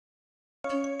So,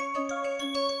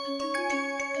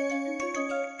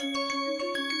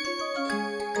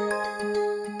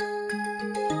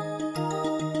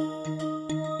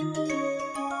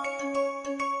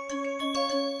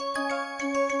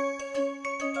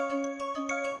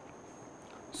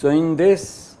 in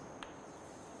this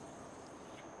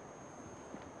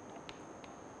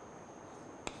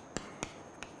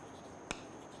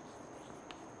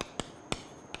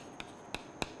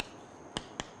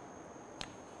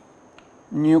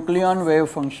nucleon wave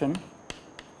function,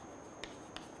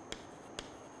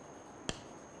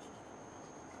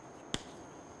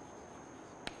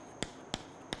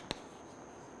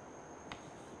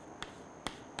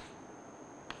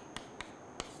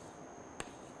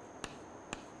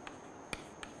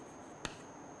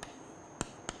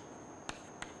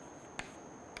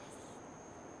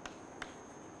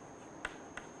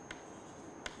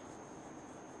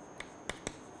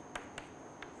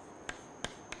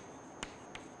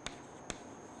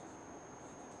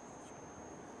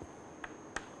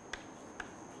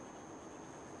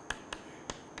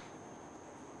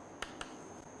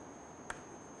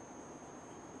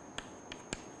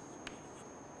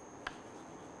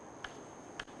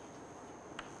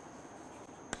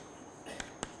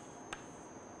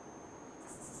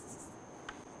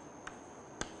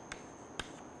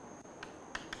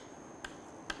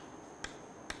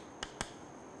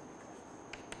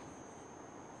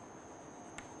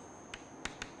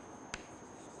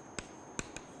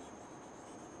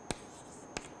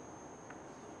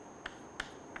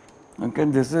 okay,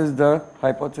 this is the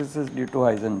hypothesis due to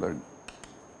Heisenberg.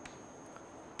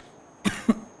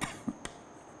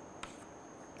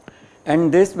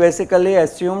 And this basically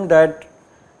assumed that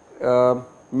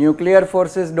nuclear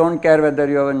forces do not care whether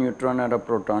you have a neutron or a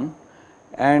proton,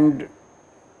 and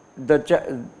the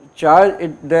charge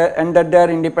and that they are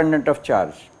independent of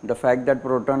charge. The fact that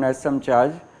proton has some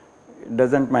charge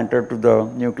does not matter to the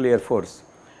nuclear force.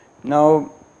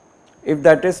 Now, if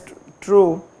that is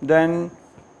true, then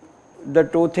the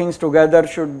two things together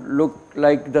should look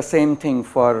like the same thing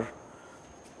for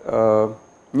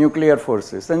nuclear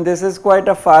forces, and this is quite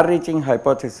a far reaching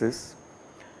hypothesis.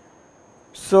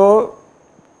 So,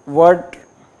 what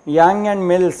Yang and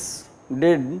Mills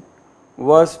did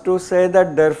was to say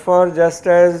that therefore, just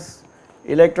as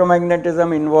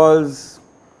electromagnetism involves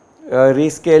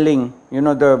rescaling, you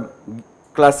know, the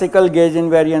classical gauge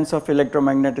invariance of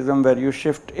electromagnetism where you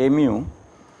shift a mu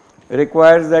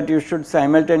requires that you should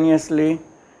simultaneously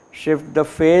shift the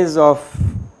phase of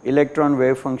electron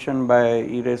wave function by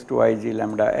e raised to I g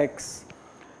lambda x.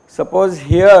 Suppose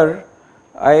here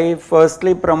I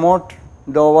firstly promote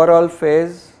the overall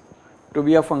phase to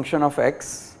be a function of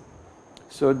x.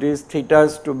 So, these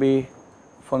thetas to be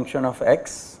function of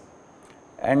x,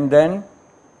 and then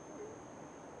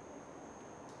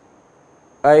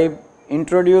I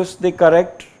introduce the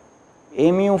correct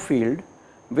a mu field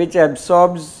which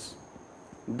absorbs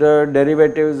the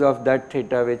derivatives of that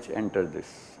theta which enter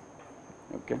this.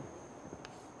 Okay.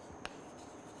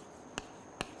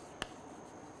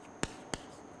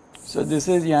 So, this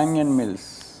is Yang and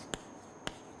Mills.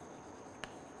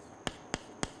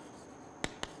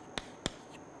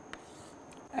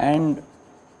 And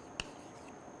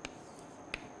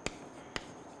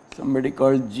somebody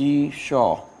called G.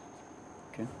 Shaw.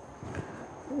 Okay.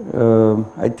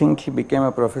 I think he became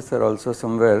a professor also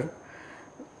somewhere.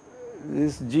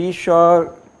 This G. Shaw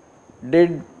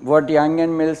did what Yang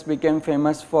and Mills became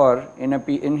famous for in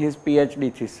his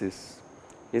PhD thesis.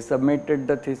 He submitted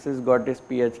the thesis, got his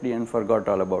PhD and forgot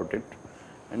all about it,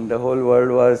 and the whole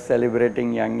world was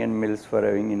celebrating Yang and Mills for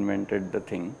having invented the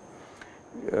thing.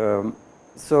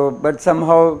 But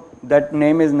somehow that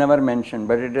name is never mentioned,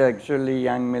 but it is actually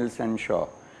Yang, Mills and Shaw,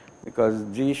 because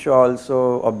G. Shaw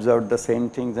also observed the same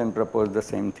things and proposed the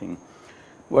same thing.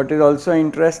 What is also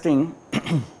interesting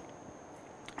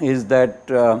is that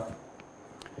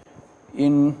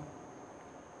in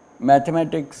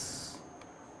mathematics,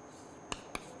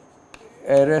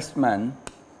 Ehresmann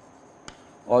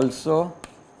also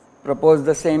proposed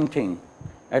the same thing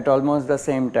at almost the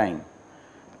same time,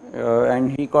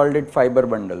 and he called it fiber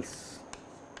bundles.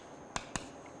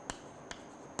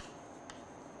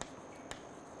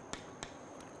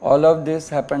 All of this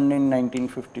happened in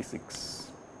 1956.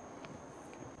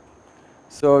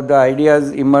 So, the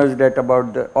ideas emerged at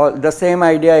about the same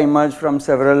idea emerged from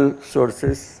several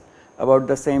sources about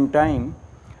the same time.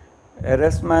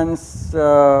 Ehresmann's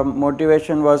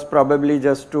motivation was probably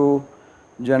just to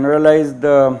generalize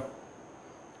the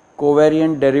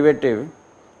covariant derivative,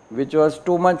 which was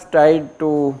too much tied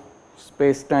to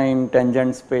space-time,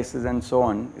 tangent spaces and so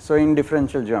on, so in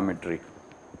differential geometry.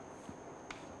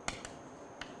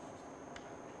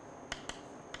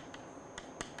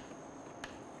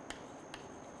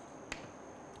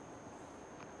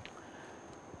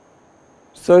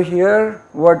 So here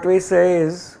what we say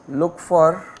is look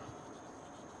for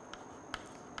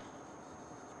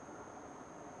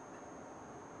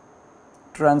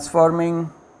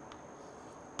transforming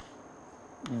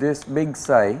this big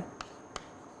psi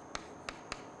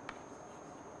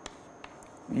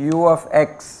u of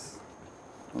x,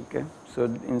 okay. So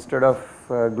instead of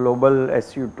global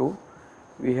SU2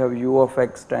 we have u of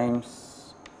x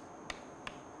times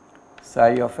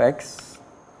psi of x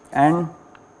and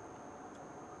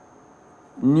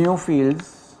new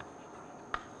fields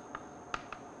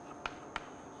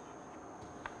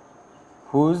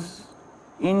whose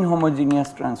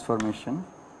inhomogeneous transformation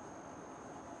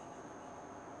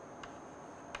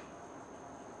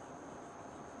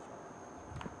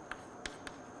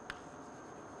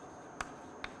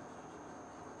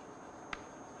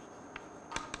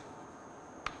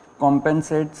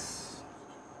compensates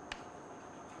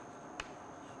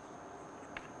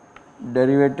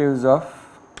derivatives of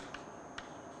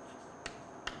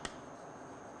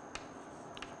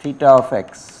theta of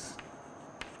x,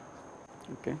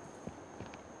 okay.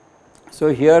 So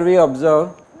here we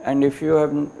observe, and if you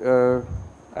have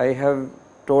I have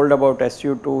told about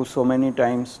SU2 so many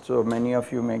times, so many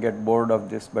of you may get bored of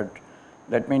this, but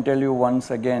let me tell you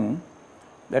once again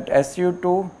that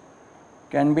SU2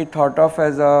 can be thought of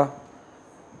as a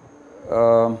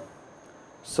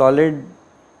solid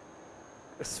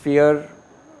sphere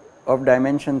of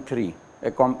dimension 3,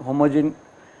 a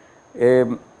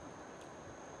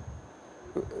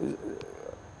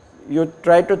you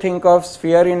try to think of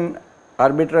sphere in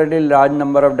arbitrarily large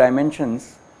number of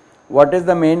dimensions. What is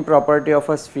the main property of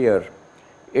a sphere?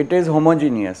 It is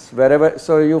homogeneous wherever.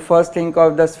 So you first think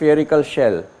of the spherical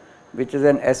shell, which is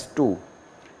an S2.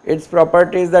 Its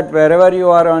property is that wherever you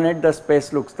are on it, the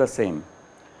space looks the same.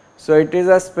 So it is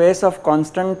a space of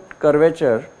constant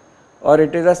curvature, or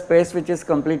it is a space which is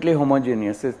completely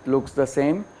homogeneous. It looks the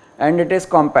same and it is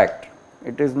compact.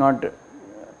 It is not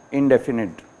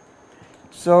indefinite.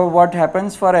 So what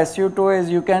happens for SU2 is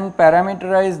you can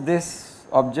parameterize this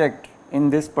object in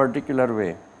this particular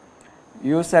way.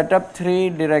 You set up 3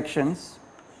 directions.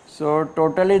 So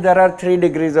totally there are 3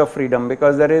 degrees of freedom,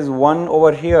 because there is one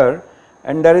over here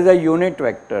and there is a unit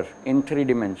vector in 3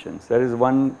 dimensions. There is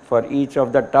one for each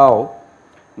of the tau.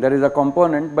 There is a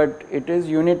component, but it is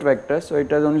unit vector, so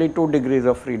it has only 2 degrees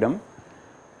of freedom.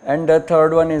 And the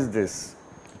third one is this.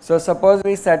 So suppose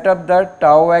we set up the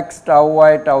tau x, tau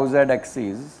y, tau z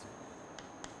axes.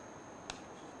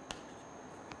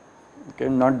 Okay,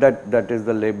 not that that is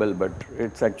the label, but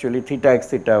it's actually theta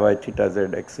x, theta y, theta z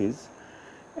axes.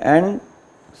 And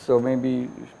so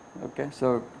maybe, okay,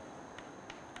 so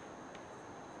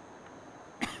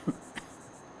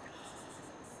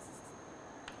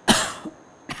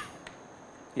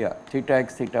yeah, theta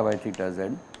x, theta y, theta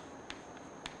z.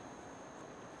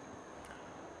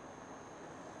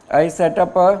 I set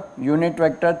up a unit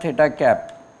vector theta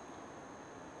cap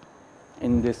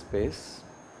in this space,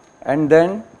 and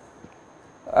then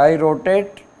I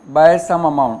rotate by some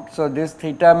amount. So this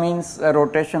theta means a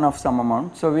rotation of some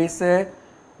amount. So we say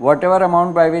whatever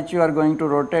amount by which you are going to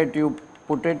rotate, you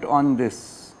put it on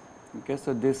this. Okay,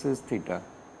 so this is theta.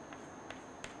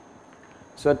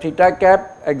 So theta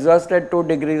cap exhausted 2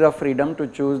 degrees of freedom to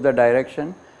choose the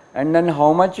direction, and then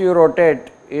how much you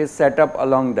rotate is set up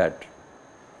along that.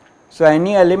 So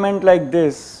any element like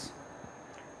this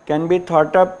can be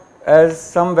thought up as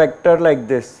some vector like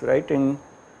this, right, in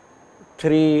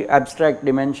 3 abstract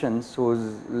dimensions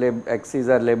whose axes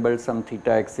are labeled some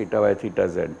theta x, theta y, theta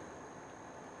z.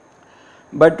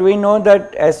 But we know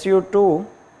that SU2,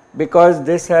 because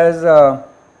this has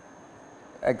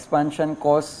expansion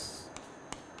cos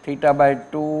theta by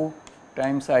 2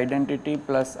 times identity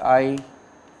plus I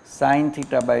sin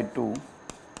theta by 2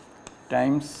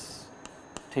 times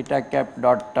theta cap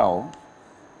dot tau.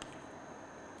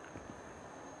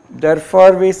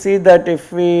 Therefore, we see that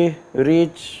if we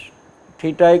reach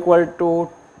theta equal to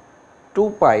 2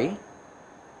 pi,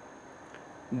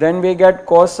 then we get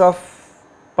cos of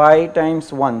pi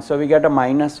times 1. So we get a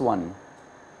minus 1,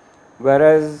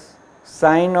 whereas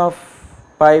sine of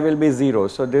pi will be 0.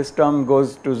 So this term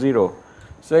goes to 0.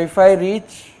 So if I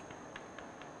reach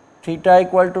theta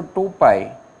equal to 2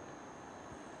 pi,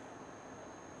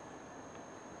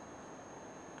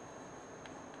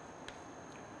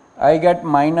 I get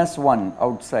minus 1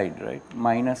 outside, right,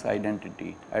 minus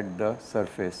identity at the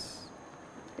surface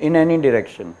in any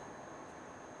direction.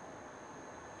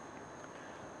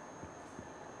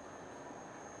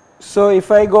 So if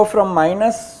I go from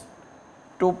minus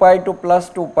 2 pi to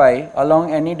plus 2 pi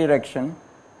along any direction,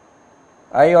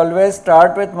 I always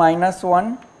start with minus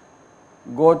 1,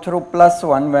 go through plus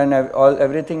 1 when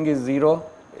everything is 0,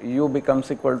 u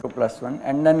becomes equal to plus 1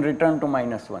 and then return to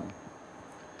minus 1.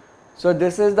 So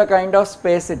this is the kind of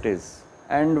space it is,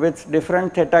 and with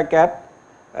different theta cap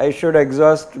I should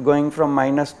exhaust going from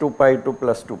minus 2 pi to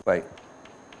plus 2 pi.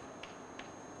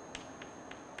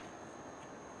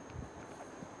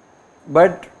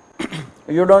 But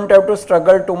you don't have to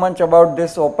struggle too much about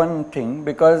this open thing,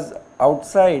 because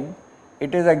outside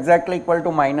it is exactly equal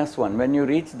to minus 1. When you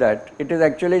reach that, it is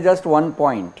actually just one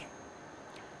point.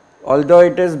 Although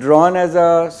it is drawn as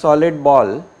a solid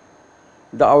ball,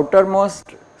 the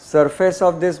outermost surface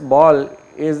of this ball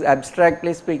is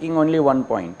abstractly speaking only one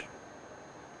point.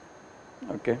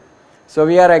 Okay. So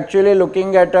we are actually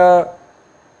looking at a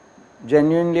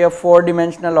genuinely a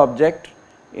 4-dimensional object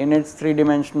in its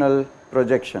 3-dimensional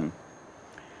projection.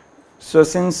 So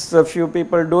since a few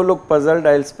people do look puzzled,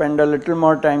 I will spend a little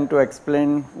more time to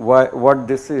explain what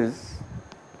this is.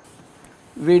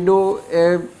 We do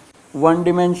a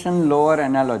 1-dimension lower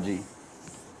analogy.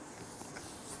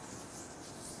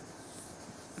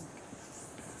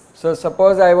 So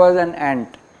suppose I was an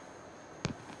ant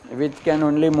which can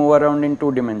only move around in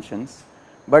 2 dimensions,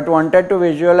 but wanted to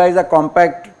visualize a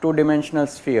compact 2-dimensional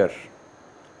sphere.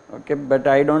 Okay, but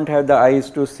I don't have the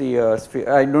eyes to see a sphere.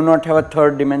 I do not have a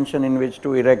 3rd dimension in which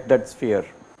to erect that sphere.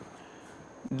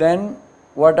 Then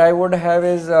what I would have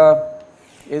is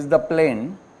the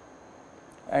plane,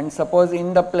 and suppose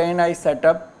in the plane I set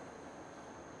up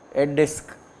a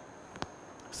disk.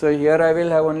 So here I will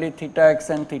have only theta x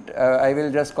and theta, I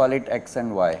will just call it x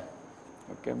and y,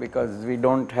 okay, because we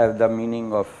don't have the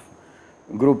meaning of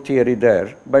group theory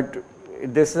there. But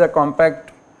this is a compact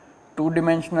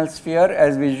 2-dimensional sphere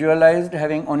as visualized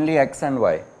having only x and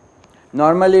y.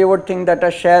 Normally you would think that a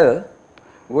shell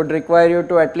would require you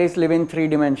to at least live in 3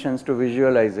 dimensions to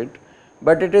visualize it,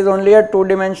 but it is only a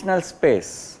 2-dimensional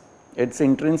space. Its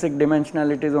intrinsic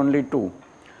dimensionality is only 2.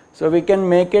 So we can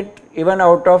make it even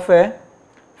out of a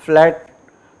flat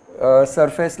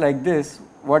surface like this.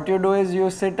 What you do is you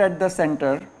sit at the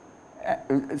center.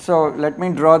 So let me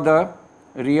draw the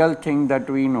real thing that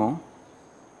we know.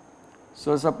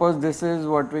 So suppose this is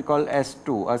what we call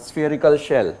S2, a spherical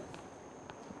shell.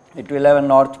 It will have a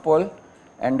north pole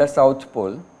and a south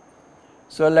pole.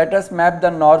 So let us map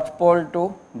the north pole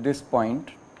to this point,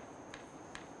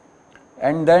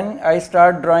 and then I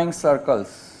start drawing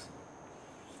circles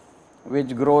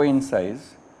which grow in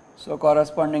size. So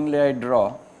correspondingly I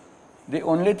draw. The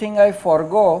only thing I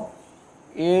forego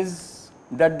is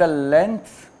that the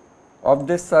length of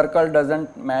this circle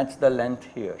doesn't match the length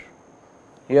here.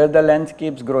 Here the length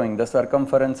keeps growing, the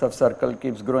circumference of circle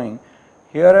keeps growing.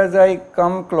 Here as I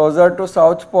come closer to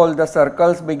south pole, the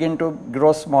circles begin to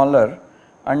grow smaller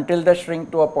until they shrink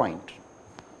to a point.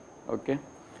 Okay.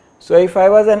 So if I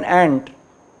was an ant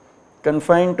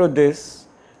confined to this,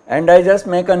 and I just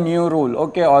make a new rule,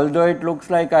 okay, although it looks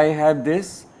like I have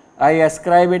this, I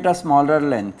ascribe it a smaller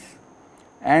length,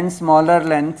 and smaller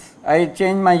length, I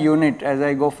change my unit as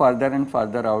I go further and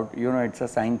further out, you know, it's a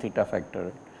sine theta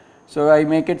factor. So I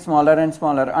make it smaller and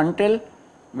smaller until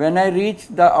when I reach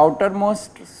the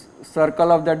outermost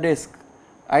circle of the disk,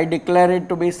 I declare it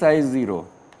to be size 0.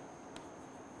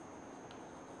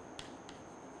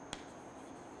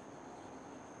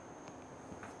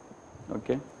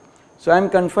 Okay. So I am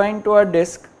confined to a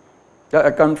disk,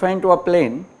 confined to a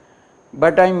plane,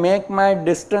 but I make my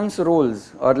distance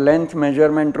rules or length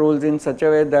measurement rules in such a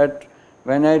way that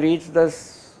when I reach the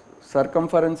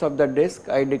circumference of the disk,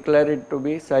 I declare it to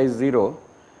be size 0.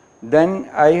 Then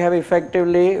I have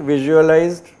effectively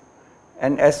visualized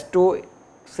an S2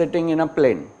 sitting in a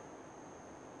plane.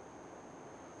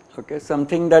 Okay,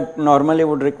 something that normally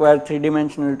would require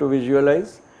 3-dimensional to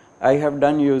visualize, I have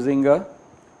done using a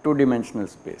 2-dimensional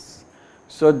space.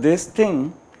 So this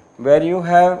thing where you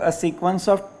have a sequence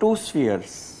of 2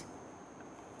 spheres,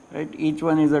 right, each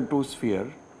one is a 2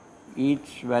 sphere,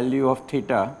 each value of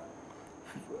theta,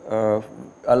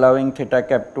 allowing theta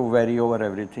cap to vary over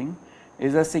everything,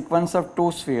 is a sequence of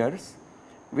 2 spheres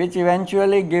which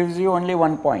eventually gives you only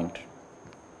one point.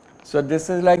 So this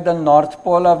is like the north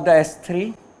pole of the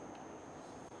S3,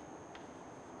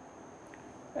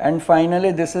 and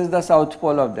finally this is the south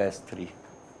pole of the S3,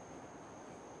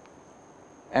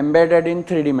 embedded in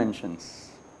 3 dimensions.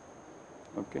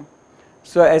 Okay.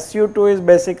 So SU2 is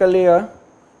basically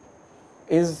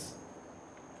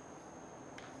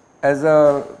as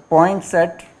a point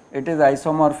set, it is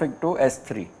isomorphic to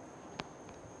S3,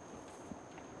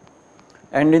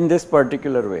 and in this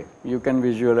particular way you can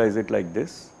visualize it like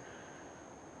this.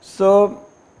 So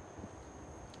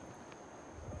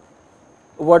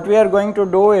what we are going to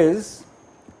do is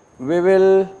we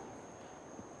will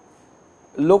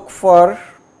look for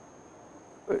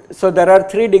So there are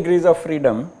 3 degrees of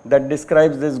freedom that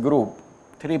describes this group,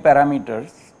 3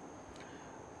 parameters.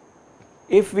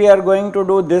 If we are going to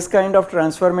do this kind of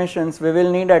transformations, we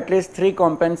will need at least 3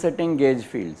 compensating gauge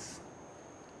fields,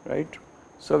 right.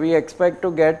 So we expect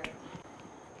to get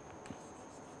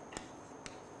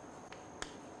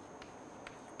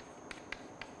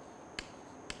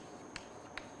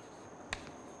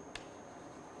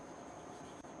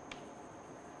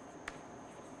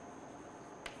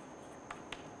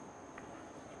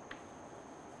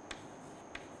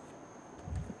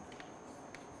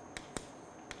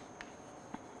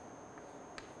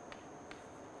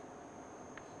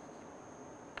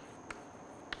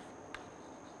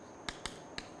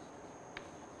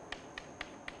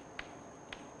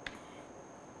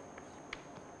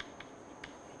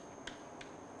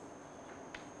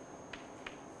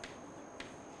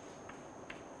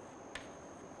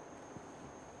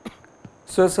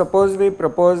So suppose we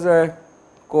propose a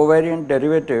covariant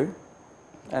derivative,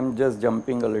 I am just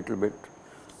jumping a little bit.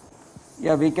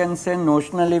 Yeah, we can say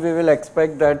notionally we will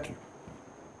expect that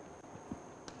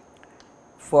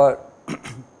for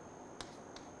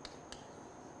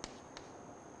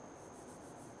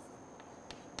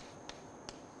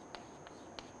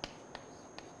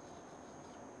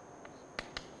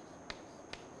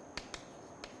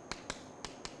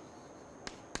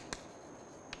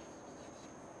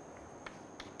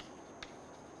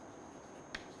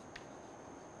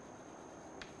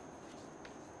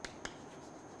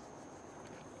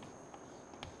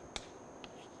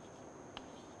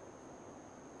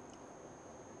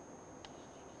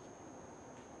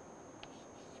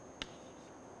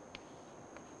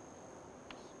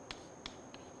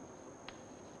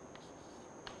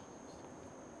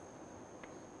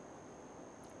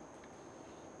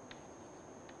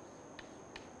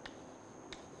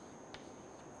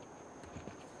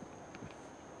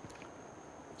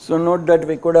so note that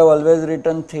we could have always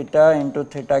written theta into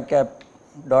theta cap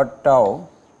dot tau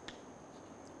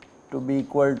to be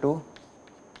equal to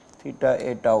theta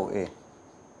a tau a,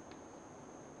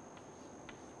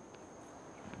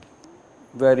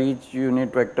 where each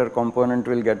unit vector component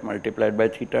will get multiplied by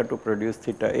theta to produce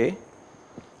theta a,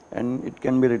 and it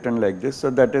can be written like this.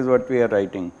 So that is what we are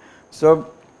writing.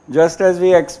 So just as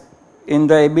we in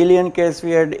the abelian case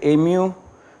we had a mu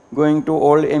going to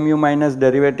old a mu minus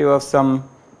derivative of some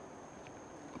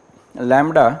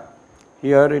lambda,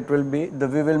 here it will be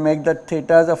we will make the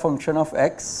theta as a function of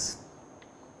x,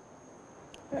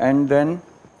 and then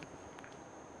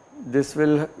this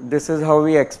is how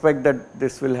we expect that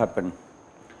this will happen.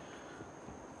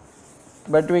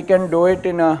 But we can do it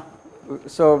in a,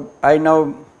 so I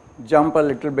now jump a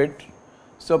little bit.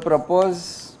 So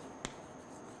propose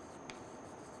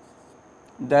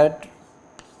that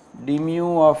d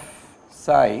mu of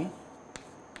psi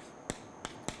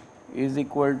is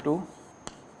equal to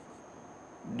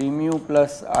d mu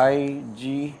plus I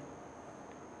g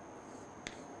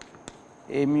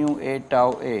a mu a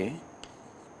tau a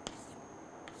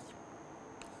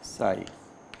psi,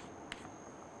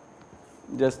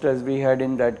 just as we had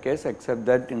in that case, except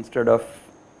that instead of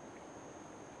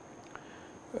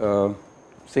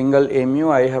single a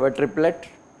mu I have a triplet,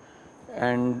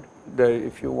 and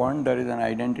if you want there is an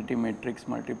identity matrix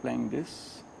multiplying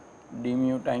this d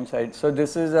mu times I. So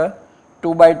this is a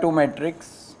 2 by 2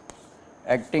 matrix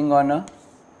acting on a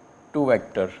 2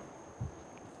 vector,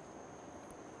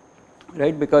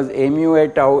 right, because a mu a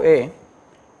tau a,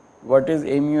 what is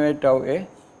a mu a tau a?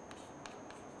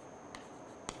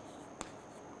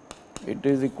 It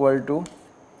is equal to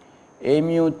a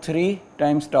mu 3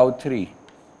 times tau 3.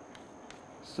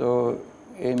 So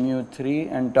a mu 3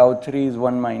 and tau 3 is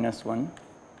 1 minus 1,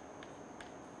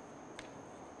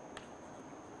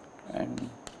 and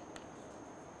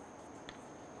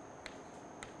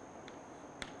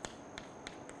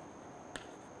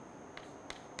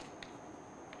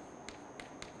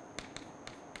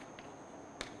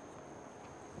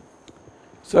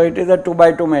so it is a 2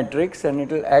 by 2 matrix, and it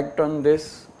will act on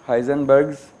this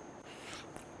Heisenberg's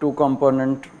 2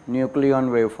 component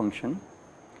nucleon wave function.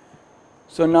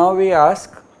 So now we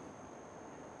ask,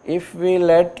 if we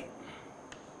let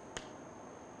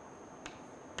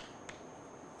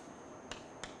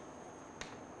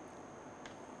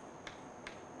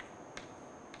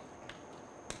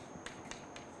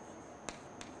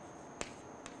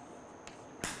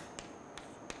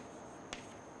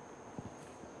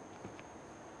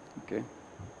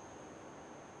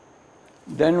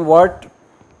then what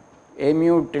a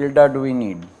mu tilde do we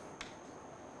need?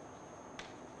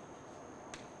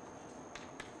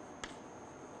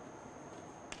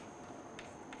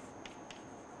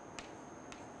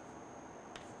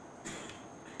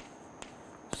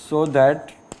 so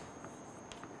that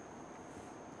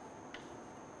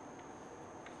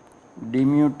d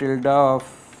mu tilde of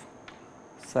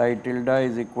psi tilde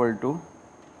is equal to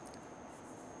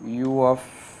u of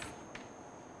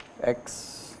x.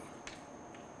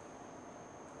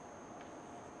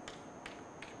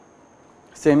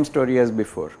 Same story as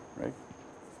before, right?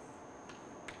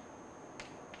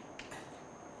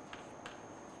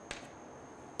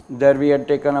 There we had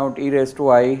taken out e raised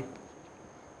to I.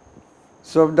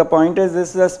 So the point is,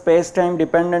 this is a space-time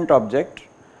dependent object.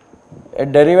 A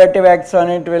derivative acts on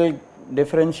it will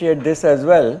differentiate this as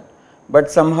well,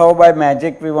 but somehow by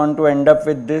magic we want to end up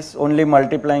with this only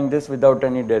multiplying this without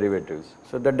any derivatives.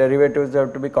 So the derivatives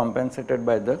have to be compensated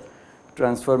by the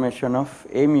transformation of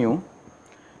a mu.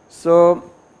 So,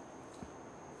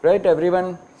 right,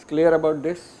 everyone is clear about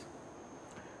this?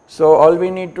 So all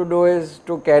we need to do is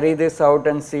to carry this out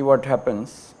and see what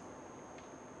happens.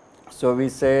 So we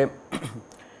say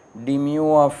d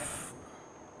mu of,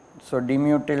 so d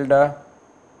mu tilde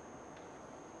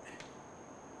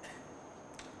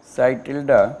psi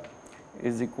tilde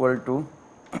is equal to,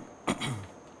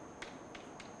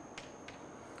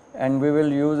 and we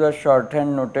will use a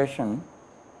shorthand notation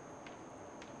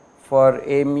for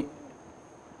a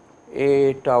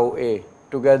tau a.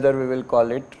 Together we will call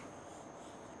it,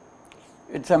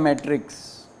 it's a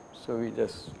matrix, so we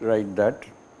just write that.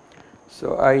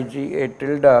 So Ig a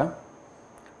tilde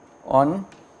on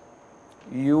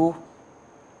u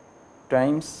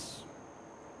times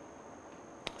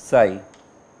psi.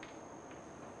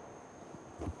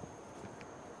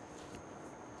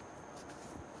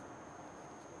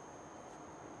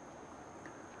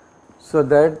 So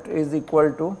that is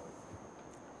equal to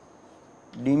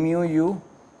d mu u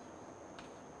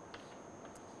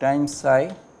times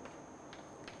psi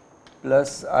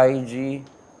plus Ig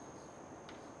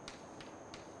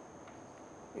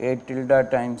a tilde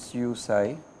times u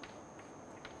psi,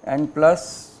 and plus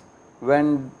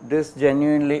when this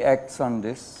genuinely acts on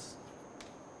this.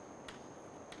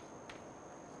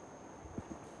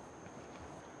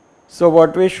 So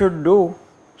what we should do,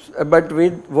 but we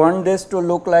want this to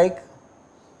look like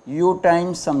u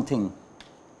times something,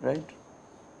 right?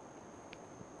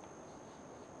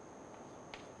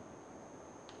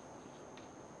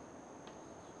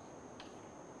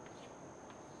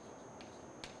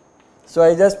 So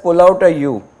I just pull out a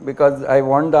u because I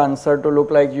want the answer to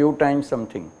look like u times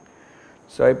something.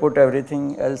 So I put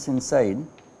everything else inside.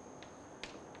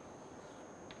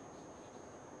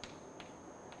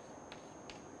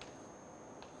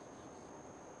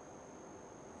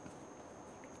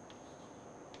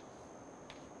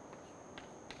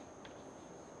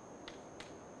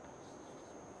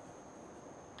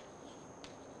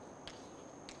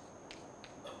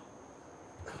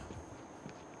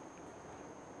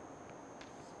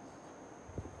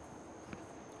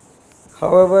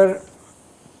 However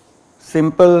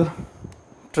simple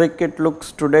trick it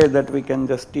looks today that we can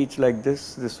just teach like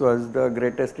this. This was the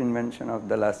greatest invention of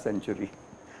the last century.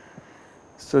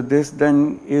 So this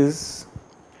then is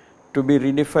to be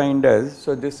redefined as,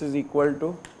 so this is equal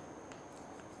to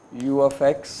u of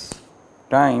x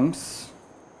times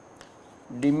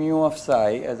d mu of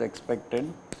psi as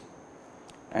expected,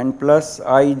 and plus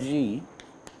Ig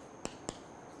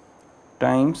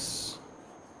times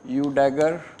u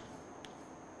dagger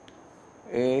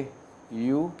a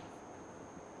u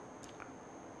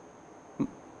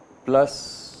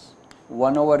plus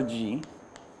 1 over g.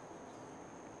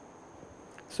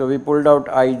 So we pulled out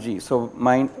Ig, so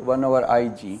 1 over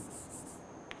Ig,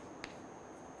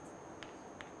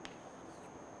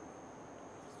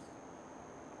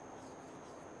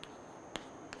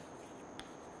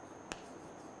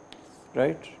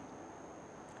 right,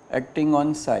 acting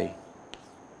on psi.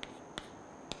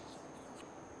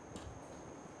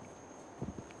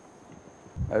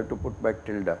 I have to put back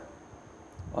tilde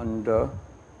on the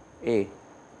A.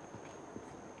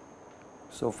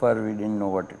 So far we didn't know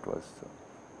what it was. So.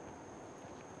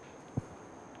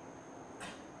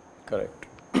 Correct.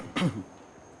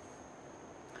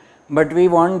 But we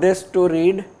want this to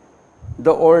read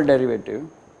the old derivative.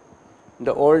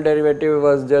 The old derivative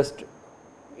was just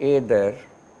A there.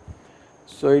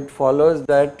 So it follows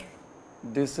that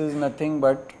this is nothing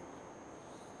but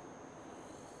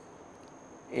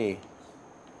A.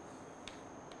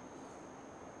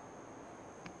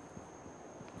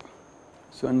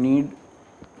 So need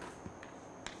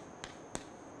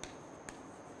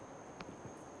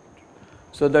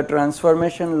so the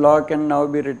transformation law can now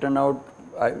be written out.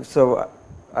 So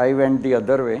I went the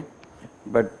other way,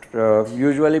 but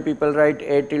usually people write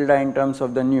A tilde in terms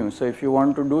of the nu. So if you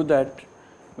want to do that,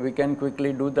 we can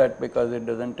quickly do that because it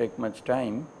doesn't take much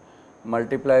time.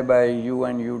 multiply by u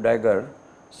and u dagger.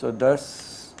 So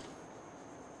thus,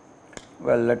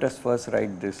 well, let us first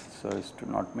write this so as to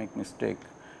not make mistake.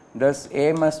 Thus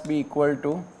A must be equal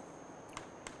to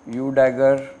u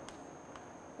dagger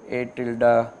A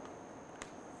tilde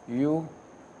u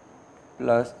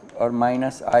plus or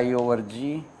minus I over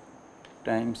g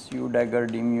times u dagger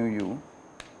d mu u.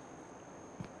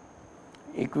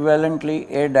 Equivalently,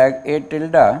 A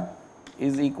tilde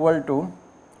is equal to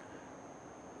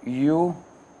u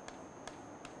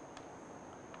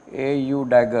A u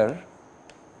dagger,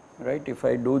 right. If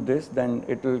I do this, then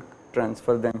it will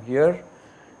transfer them here,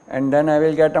 and then I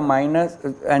will get a minus,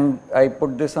 and I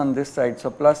put this on this side. So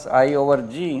plus I over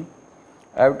g.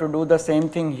 I have to do the same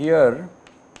thing here.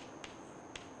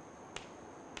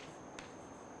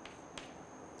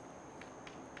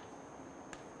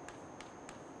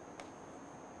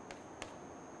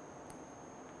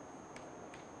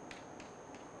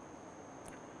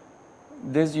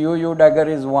 This u dagger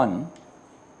is 1.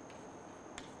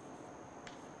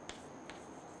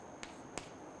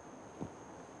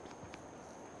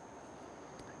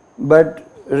 But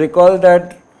recall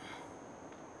that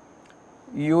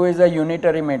u is a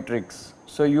unitary matrix.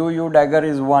 So u dagger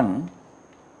is 1.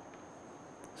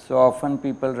 So often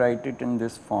people write it in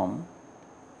this form.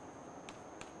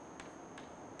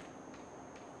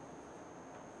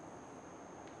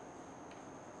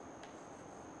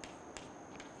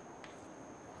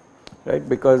 Right,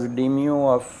 because d mu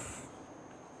of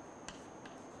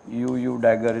u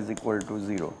dagger is equal to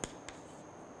 0.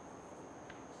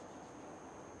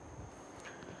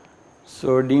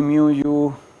 So d mu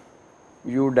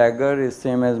u dagger is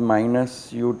same as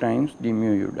minus u times d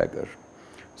mu u dagger.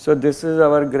 So this is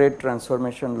our great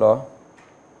transformation law,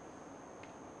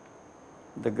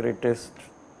 the greatest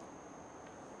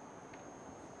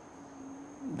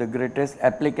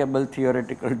applicable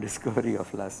theoretical discovery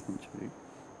of last century.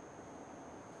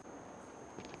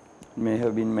 May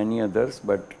have been many others,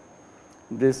 but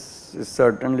this is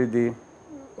certainly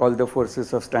all the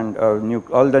forces of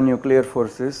all the nuclear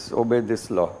forces obey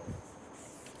this law.